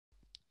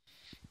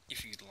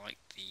If you like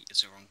the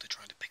Is It Wrong to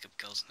Try to Pick Up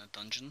Girls in a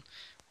Dungeon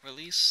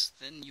release,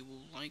 then you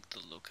will like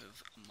the look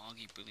of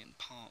Amagi Brilliant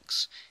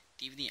Park's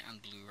DVD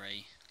and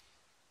Blu-ray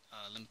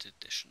limited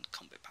edition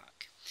combo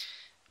pack,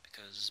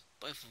 because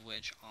both of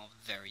which are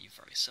very,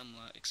 very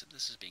similar, except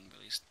this is being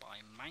released by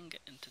Manga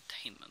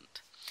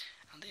Entertainment,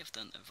 and they have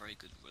done a very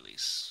good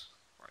release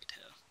right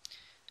here.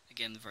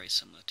 Again, very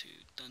similar to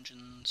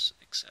Dungeons,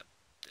 except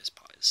this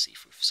part is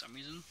see-through for some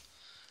reason.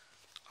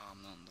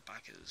 On the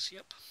back is,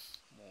 yep,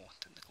 more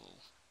technical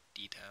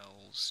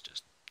details,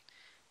 just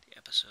the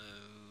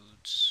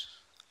episodes,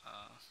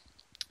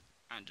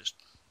 and just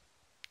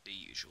the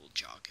usual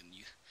jargon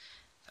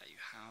that you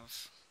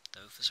have,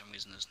 though for some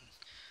reason there's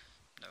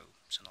no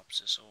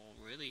synopsis or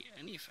really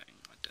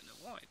anything. I don't know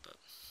why, but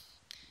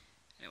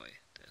anyway,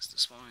 there's the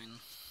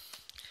spine.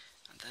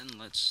 And then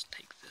let's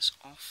take this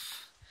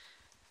off,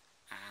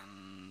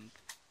 and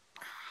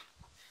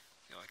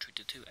we are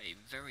treated to a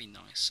very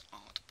nice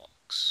art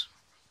box.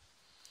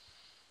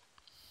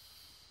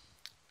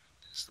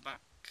 There's the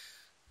back,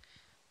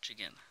 which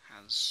again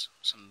has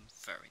some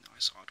very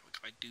nice artwork.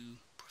 I do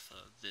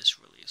prefer this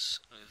release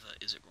over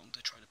Is It Wrong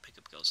to Try to Pick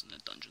Up Girls in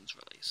the Dungeons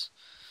release,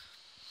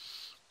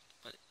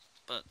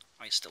 but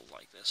I still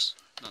like this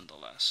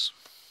nonetheless.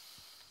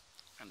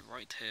 And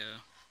right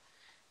here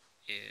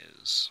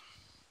is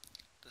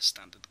the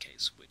standard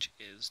case, which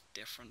is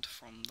different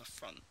from the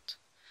front,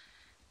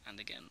 and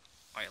again,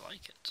 I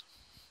like it.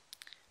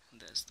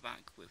 And there's the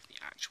back with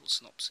the actual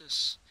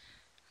synopsis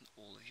and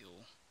all of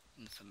your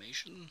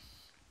information.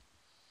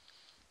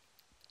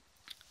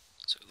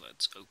 So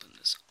let's open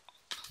this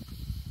up.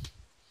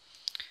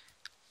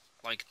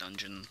 Like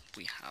Dungeon,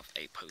 we have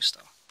a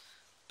poster,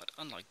 but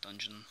unlike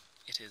Dungeon,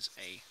 it is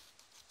a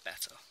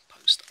better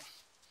poster.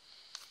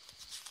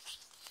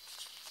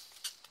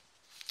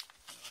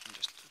 I can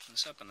just open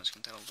this up, and as you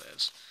can tell,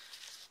 there's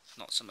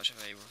not so much of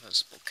a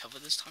reversible cover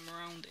this time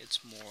around.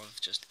 It's more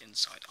of just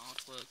inside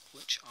artwork,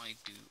 which I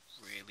do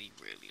really,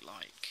 really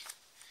like.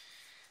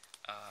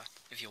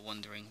 If you're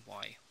wondering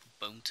why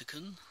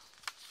Bonetokun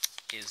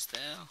is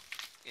there,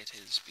 it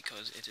is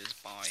because it is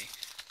by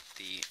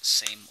the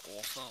same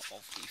author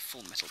of the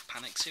Full Metal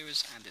Panic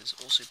series, and is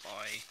also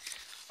by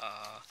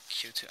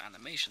Kyoto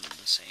Animation,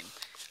 the same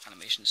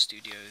animation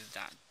studio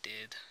that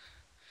did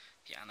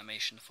the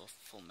animation for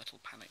Full Metal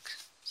Panic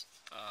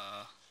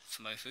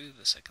Fumofu,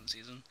 the second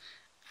season,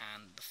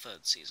 and the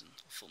third season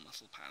of Full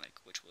Metal Panic,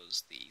 which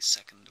was the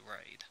second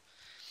raid.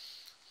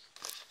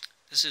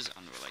 This is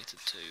unrelated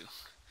to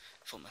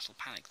Full Metal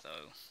Panic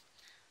though,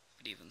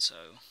 but even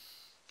so,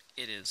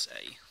 it is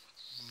a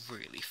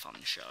really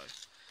fun show.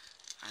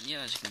 And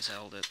yeah, as you can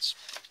tell, that's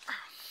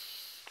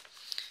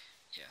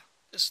yeah,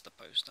 this is the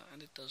poster,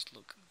 and it does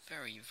look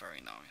very, very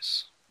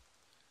nice.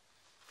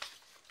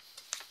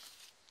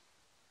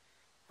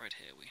 Right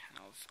here we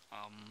have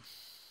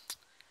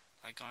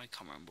that guy. I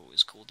can't remember what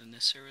he's called in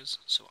this series,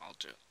 so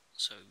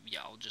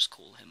I'll just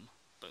call him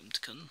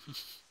Bonetokun.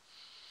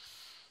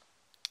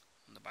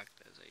 On the back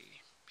there's a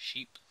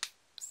sheep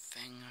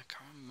thing. I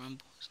can't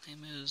remember what his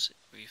name is,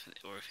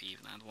 or if he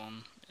even had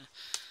one. Yeah.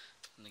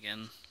 And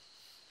again,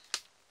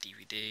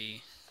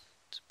 DVD,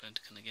 it's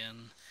Bonetokun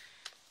again,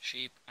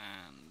 sheep,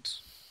 and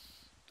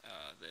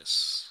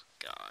this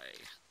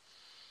guy.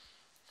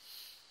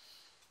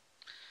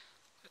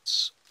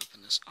 Let's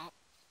open this up.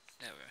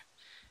 There we go.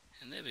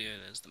 And there we go,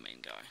 there's the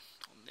main guy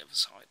on the other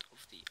side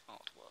of the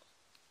artwork.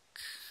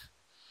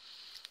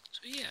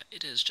 So yeah,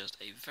 it is just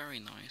a very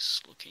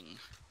nice looking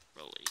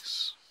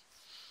release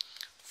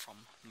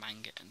from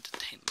Manga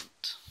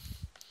Entertainment.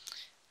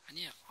 And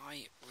yeah,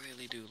 I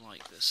really do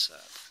like this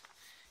set.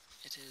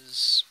 It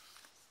is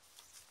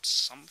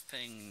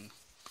something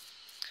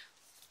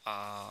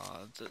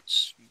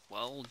that's,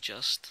 well,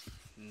 just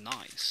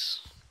nice.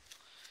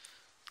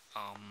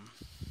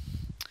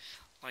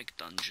 Like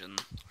Dungeon,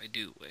 I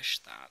do wish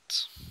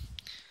that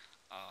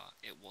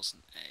it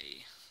wasn't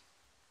a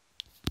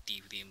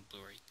DVD and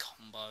Blu-ray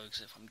combo,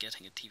 because if I'm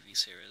getting a TV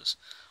series,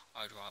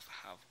 I'd rather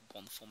have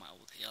one format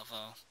or the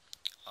other.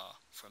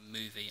 For a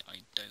movie,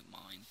 I don't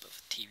mind, but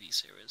for TV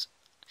series,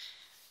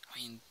 I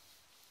mean,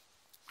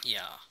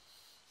 yeah,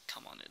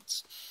 come on,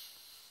 it's...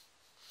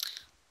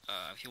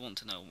 if you want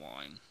to know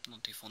why I'm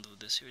not too fond of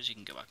this series, you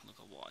can go back and look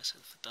at what I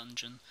said for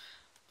Dungeon,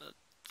 but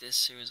this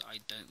series, I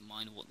don't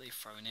mind what they've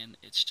thrown in.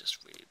 It's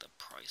just really the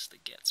price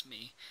that gets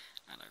me,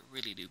 and I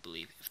really do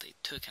believe if they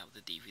took out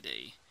the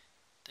DVD,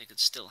 they could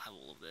still have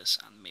all of this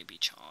and maybe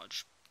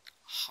charge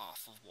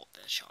half of what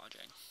they're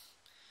charging.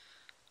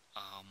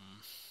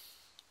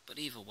 But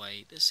either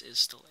way, this is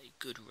still a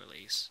good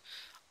release,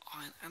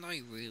 and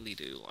I really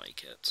do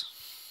like it.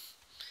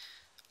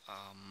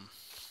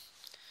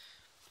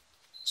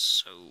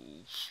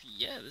 So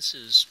yeah, this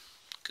is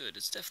good.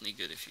 It's definitely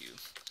good if you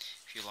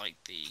like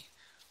the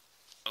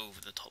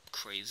over-the-top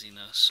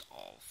craziness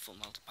of Full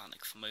Metal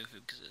Panic Fumofu,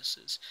 because this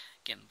is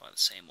again by the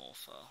same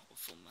author of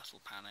Full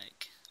Metal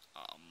Panic,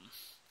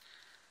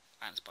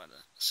 and it's by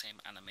the same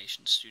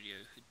animation studio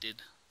who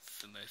did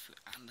Fumofu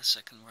and the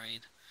second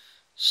raid.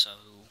 So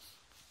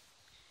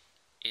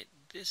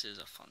this is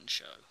a fun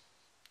show.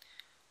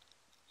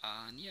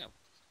 And yeah,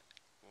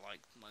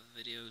 like my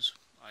videos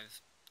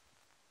I've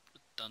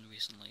done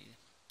recently,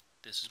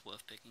 this is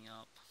worth picking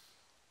up.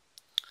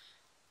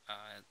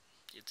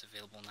 It's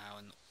available now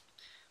in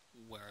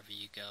wherever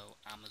you go,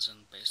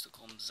 Amazon,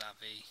 Base.com,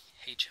 Zavi,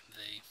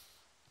 HMV,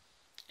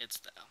 it's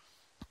there.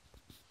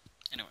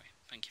 Anyway,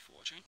 thank you for watching.